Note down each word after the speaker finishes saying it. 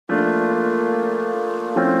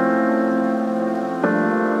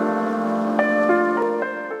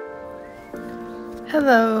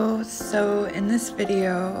Hello, so in this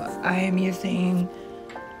video I am using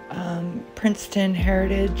Princeton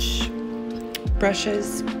Heritage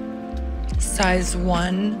brushes, size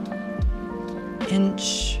 1"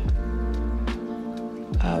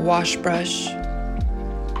 wash brush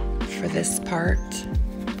for this part,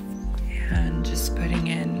 and just putting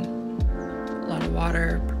in a lot of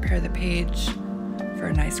water, prepare the page for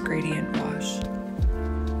a nice gradient wash.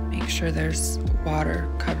 Make sure there's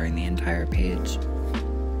water covering the entire page.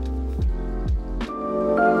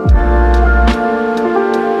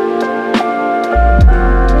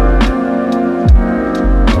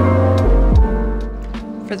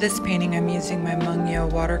 For this painting, I'm using my Mungyo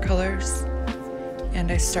watercolors, and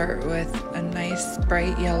I start with a nice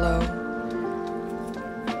bright yellow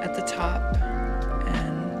at the top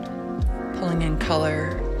and pulling in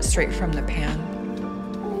color straight from the pan.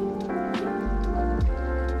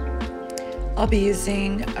 I'll be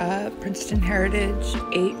using a Princeton Heritage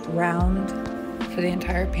 8 round for the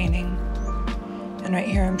entire painting, and right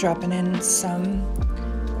here I'm dropping in some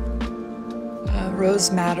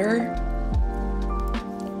rose madder.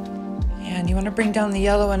 And you want to bring down the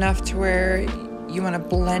yellow enough to where you want to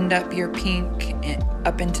blend up your pink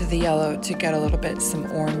up into the yellow to get a little bit some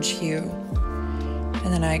orange hue.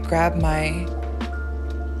 And then I grab my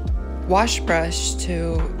wash brush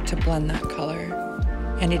to blend that color.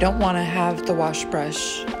 And you don't want to have the wash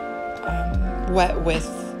brush wet with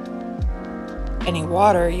any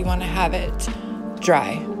water. You want to have it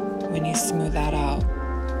dry when you smooth that out.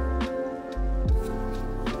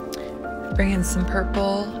 Bring in some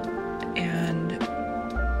purple and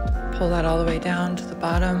pull that all the way down to the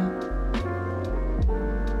bottom,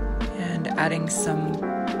 and adding some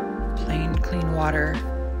plain clean water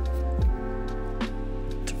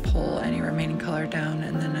to pull any remaining color down.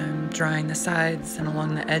 And then I'm drying the sides and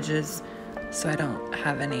along the edges so I don't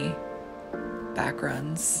have any back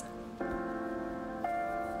runs.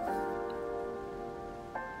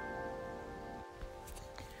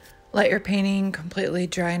 Let your painting completely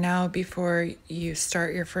dry now before you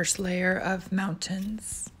start your first layer of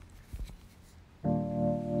mountains.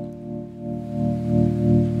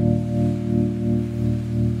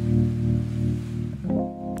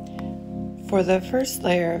 For the first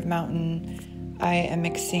layer of mountain, I am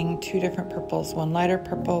mixing two different purples, one lighter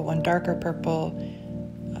purple, one darker purple,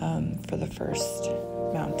 for the first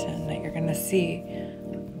mountain that you're gonna see.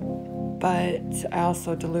 But I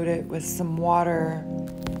also dilute it with some water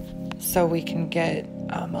so we can get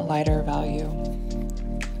a lighter value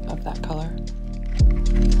of that color.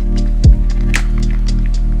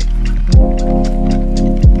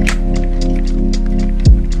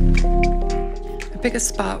 I pick a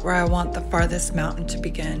spot where I want the farthest mountain to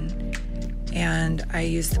begin, and I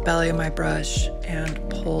use the belly of my brush and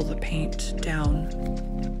pull the paint down.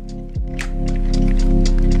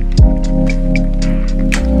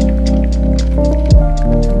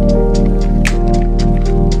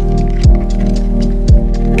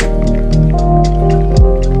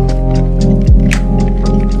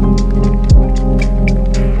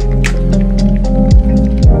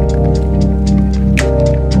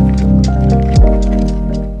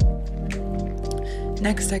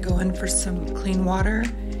 Next, I go in for some clean water,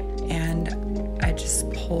 and I just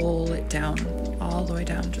pull it down, all the way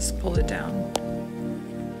down, just pull it down.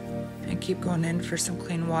 And keep going in for some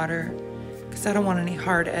clean water, because I don't want any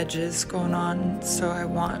hard edges going on, so I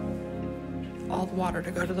want all the water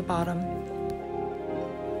to go to the bottom.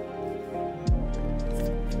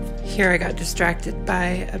 Here I got distracted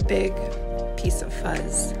by a big piece of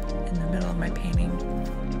fuzz in the middle of my painting.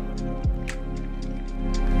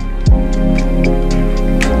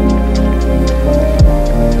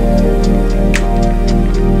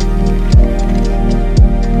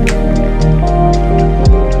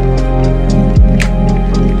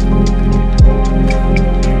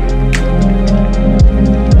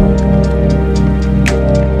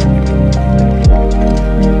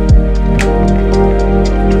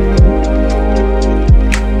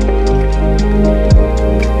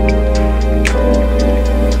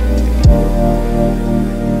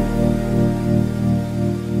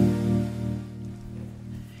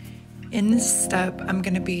 In this step, I'm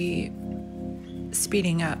going to be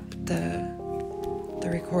speeding up the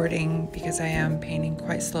recording because I am painting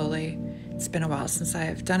quite slowly. It's been a while since I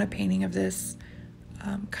have done a painting of this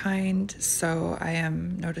kind, so I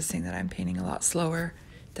am noticing that I'm painting a lot slower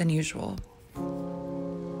than usual.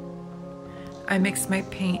 I mixed my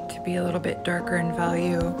paint to be a little bit darker in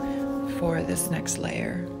value for this next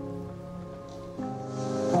layer.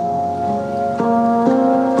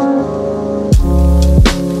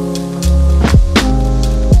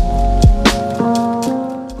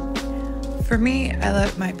 For me, I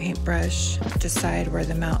my paintbrush, decide where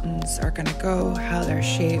the mountains are going to go, how they're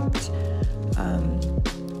shaped.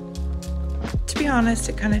 To be honest,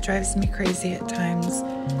 it kind of drives me crazy at times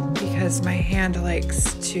because my hand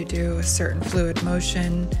likes to do a certain fluid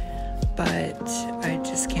motion, but I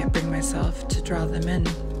just can't bring myself to draw them in,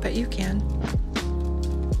 but you can.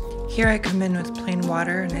 Here I come in with plain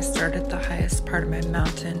water and I start at the highest part of my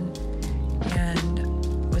mountain,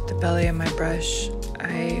 and with the belly of my brush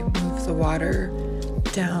I move the water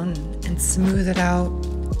down and smooth it out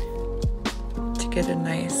to get a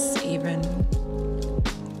nice even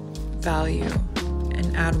value,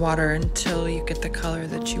 and add water until you get the color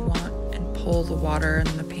that you want, and pull the water and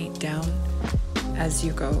the paint down as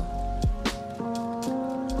you go.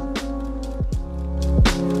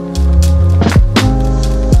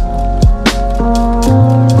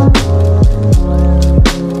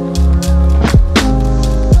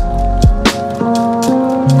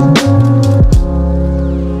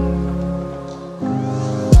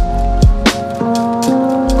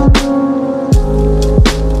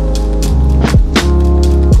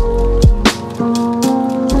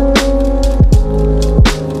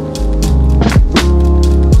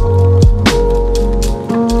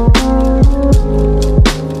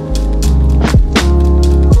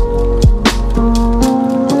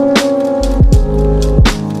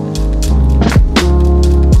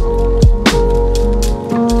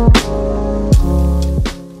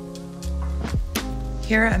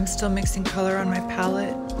 Here I'm still mixing color on my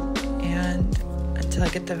palette, and until I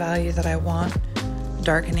get the value that I want,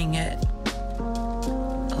 darkening it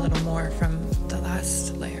a little more from the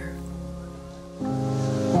last layer.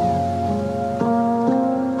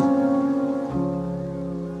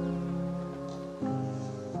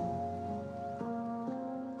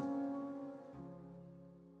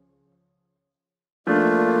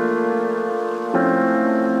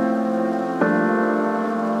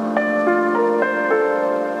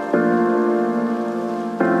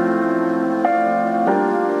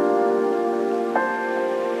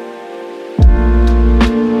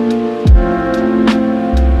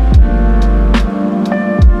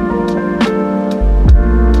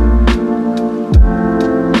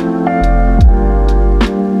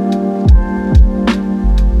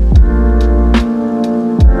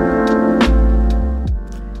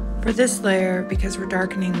 For this layer, because we're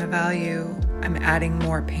darkening the value, I'm adding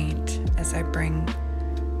more paint as I bring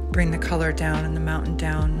the color down and the mountain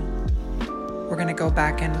down. We're going to go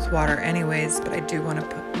back in with water anyways, but I do want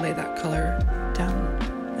to lay that color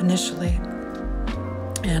down initially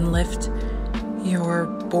and lift your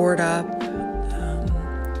board up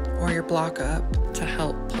or your block up to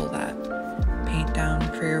help pull that paint down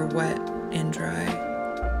for your wet and dry.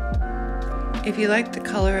 If you like the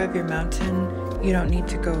color of your mountain, you don't need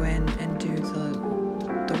to go in and do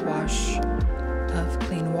the wash of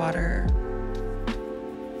clean water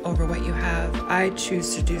over what you have. I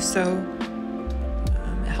choose to do so.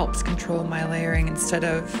 It helps control my layering. Instead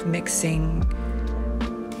of mixing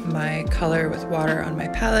my color with water on my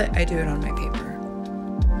palette, I do it on my paper.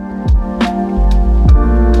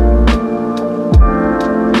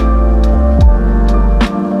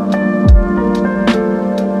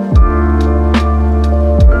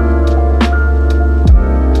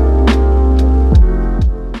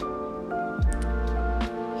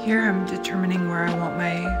 Here I'm determining where I want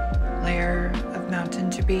my layer of mountain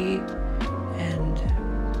to be and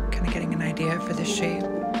kind of getting an idea for the shape,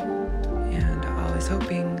 and always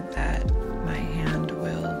hoping that my hand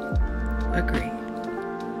will agree.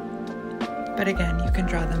 But again, you can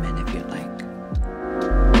draw them in if you'd like.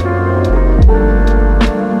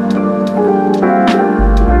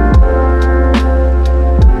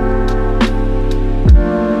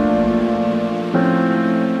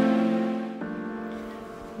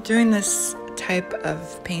 Doing this type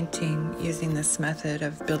of painting using this method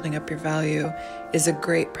of building up your value is a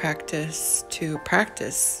great practice to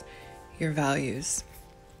practice your values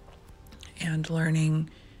and learning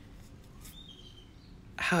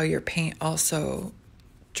how your paint also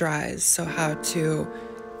dries. So how to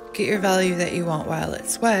get your value that you want while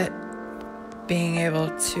it's wet, being able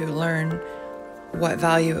to learn what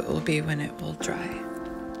value it will be when it will dry.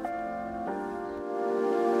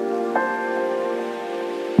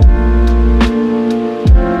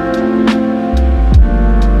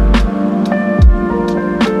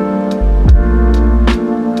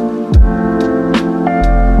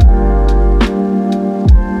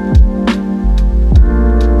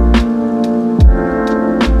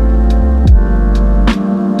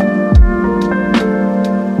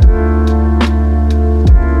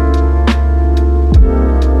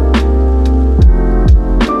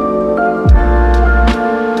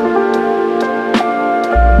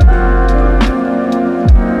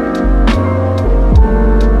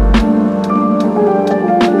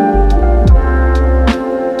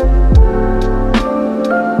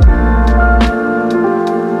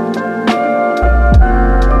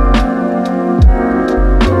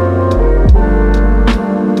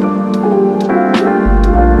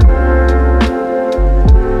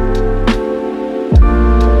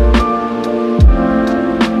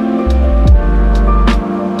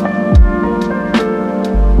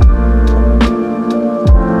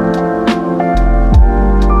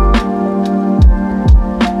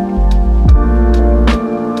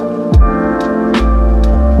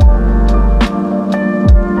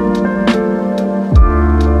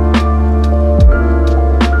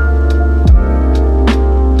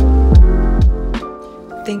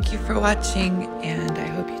 watching, and I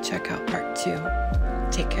hope you check out part 2.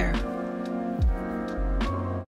 Take care.